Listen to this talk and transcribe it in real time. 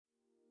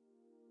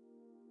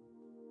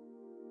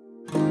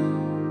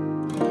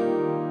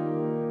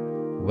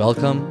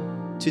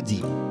Welcome to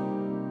Deep,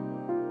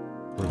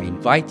 where we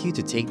invite you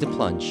to take the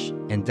plunge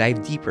and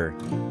dive deeper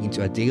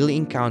into a daily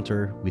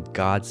encounter with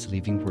God's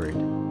living Word.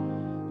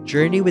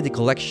 Journey with a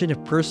collection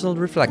of personal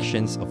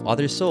reflections of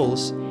other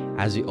souls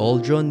as we all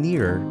draw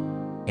nearer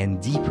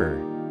and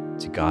deeper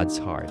to God's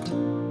heart.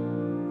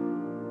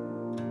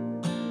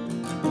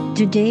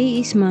 Today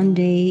is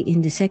Monday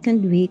in the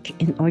second week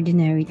in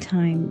Ordinary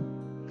Time.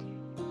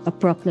 A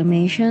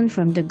proclamation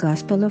from the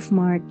Gospel of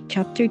Mark,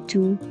 chapter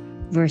 2,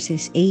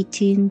 verses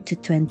 18 to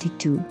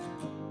 22.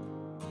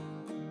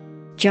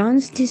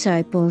 John's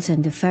disciples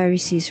and the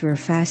Pharisees were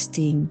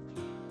fasting,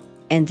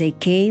 and they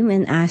came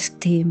and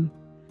asked him,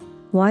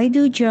 "Why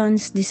do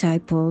John's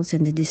disciples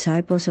and the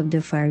disciples of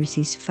the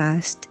Pharisees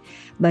fast,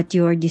 but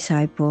your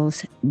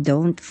disciples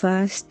don't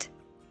fast?"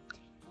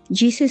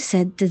 Jesus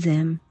said to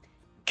them,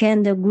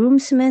 "Can the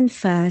groomsmen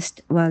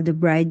fast while the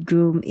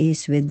bridegroom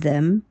is with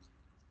them?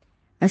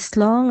 As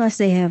long as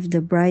they have the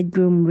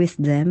bridegroom with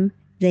them,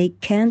 they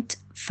can't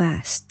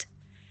fast.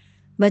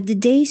 But the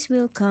days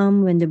will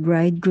come when the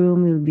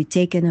bridegroom will be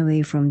taken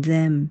away from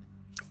them,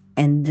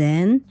 and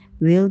then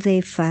will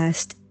they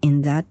fast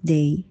in that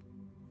day.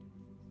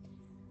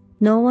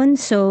 No one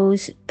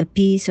sews a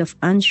piece of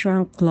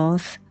unshrunk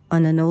cloth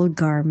on an old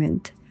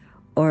garment,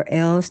 or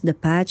else the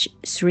patch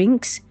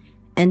shrinks,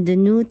 and the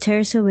new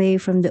tears away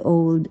from the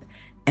old,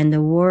 and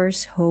the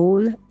worse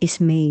hole is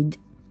made.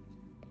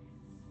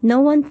 No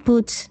one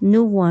puts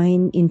new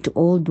wine into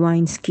old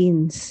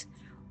wineskins,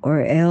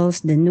 or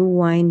else the new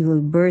wine will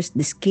burst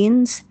the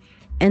skins,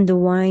 and the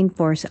wine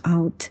pours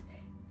out,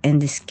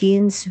 and the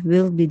skins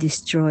will be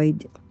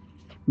destroyed.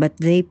 But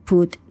they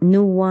put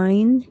new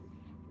wine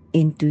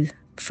into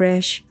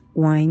fresh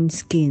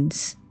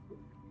wineskins."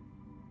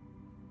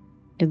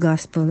 The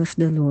Gospel of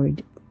the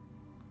Lord.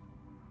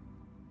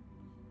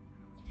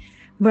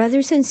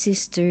 Brothers and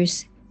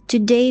sisters,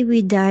 today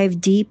we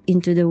dive deep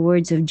into the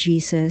words of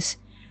Jesus,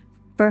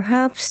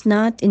 perhaps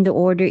not in the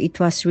order it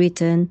was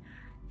written,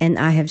 and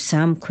I have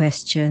some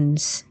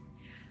questions.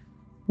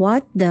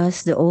 What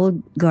does the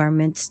old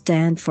garment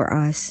stand for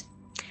us?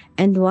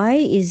 And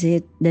why is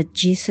it that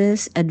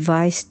Jesus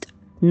advised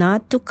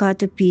not to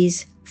cut a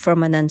piece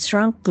from an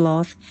unshrunk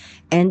cloth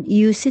and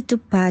use it to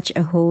patch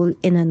a hole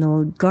in an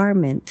old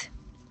garment?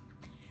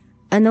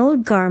 An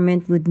old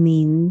garment would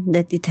mean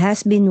that it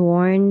has been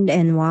worn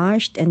and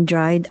washed and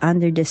dried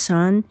under the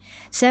sun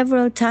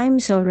several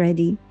times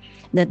already,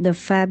 that the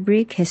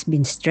fabric has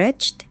been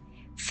stretched,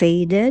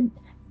 faded,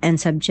 and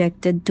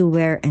subjected to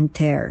wear and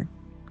tear.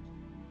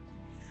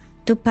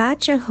 To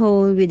patch a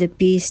hole with a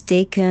piece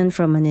taken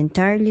from an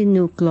entirely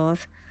new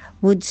cloth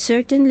would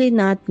certainly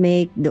not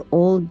make the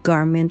old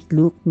garment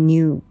look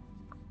new.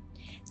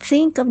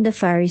 Think of the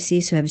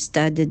Pharisees who have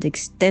studied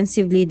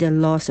extensively the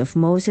laws of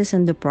Moses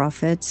and the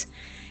prophets,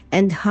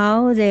 and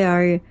how they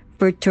are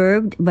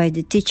perturbed by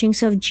the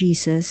teachings of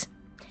Jesus,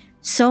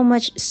 so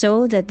much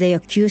so that they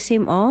accuse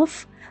him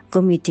of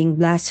committing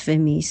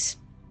blasphemies.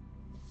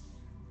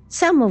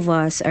 Some of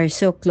us are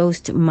so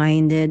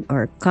closed-minded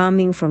or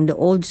coming from the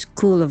old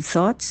school of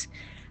thoughts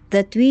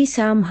that we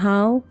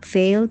somehow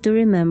fail to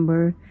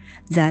remember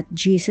that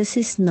Jesus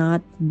is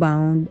not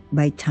bound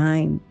by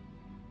time.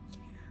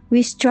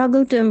 We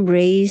struggle to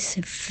embrace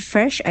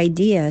fresh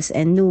ideas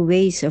and new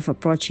ways of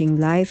approaching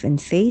life and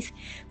faith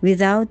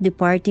without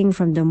departing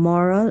from the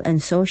moral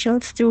and social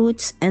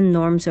truths and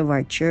norms of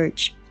our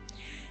church.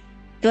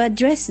 To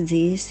address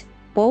this,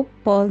 Pope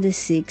Paul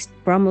VI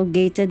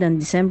promulgated on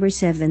December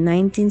 7,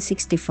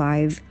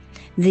 1965,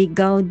 the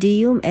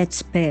Gaudium et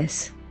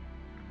Spes.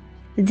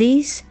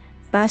 This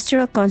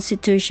pastoral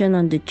constitution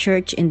on the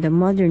Church in the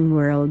modern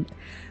world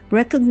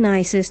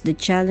recognizes the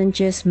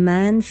challenges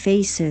man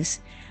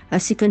faces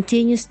as he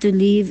continues to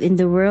live in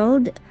the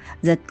world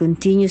that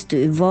continues to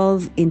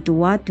evolve into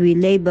what we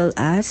label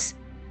as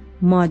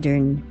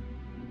modern.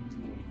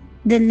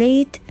 The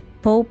late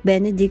Pope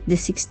Benedict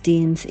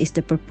XVI is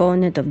the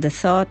proponent of the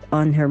thought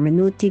on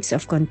hermeneutics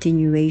of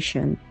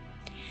continuation.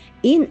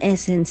 In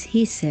essence,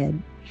 he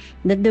said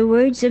that the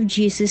words of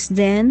Jesus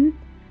then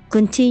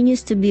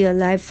continues to be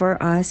alive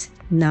for us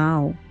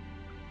now.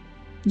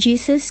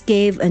 Jesus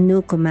gave a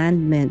new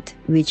commandment,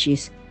 which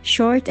is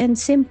short and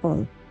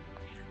simple.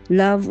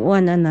 Love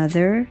one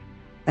another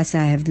as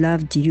I have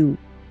loved you.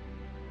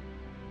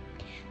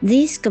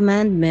 This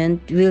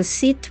commandment will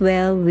sit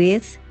well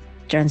with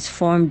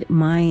transformed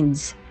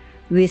minds,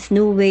 with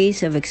new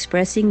ways of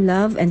expressing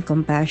love and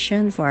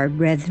compassion for our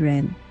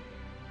brethren.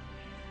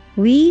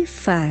 We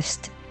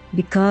fast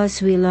because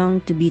we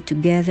long to be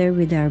together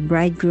with our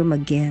bridegroom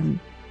again.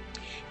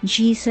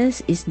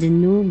 Jesus is the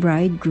new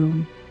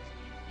bridegroom.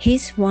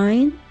 His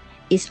wine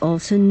is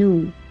also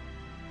new.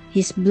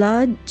 His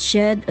blood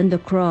shed on the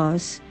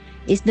cross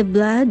is the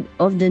blood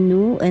of the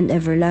new and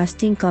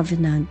everlasting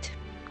covenant.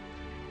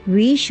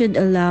 We should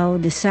allow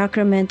the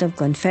sacrament of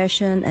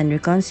confession and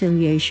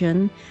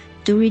reconciliation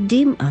to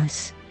redeem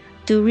us,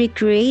 to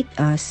recreate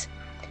us,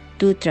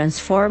 to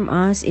transform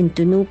us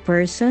into new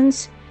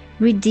persons,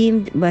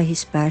 redeemed by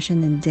His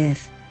passion and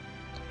death.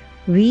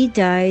 We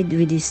died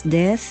with His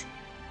death,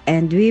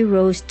 and we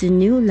rose to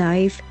new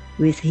life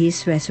with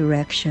His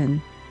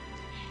resurrection.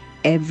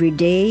 Every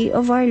day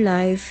of our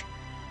life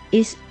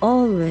is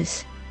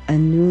always a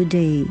new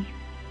day.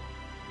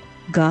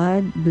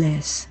 God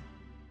bless.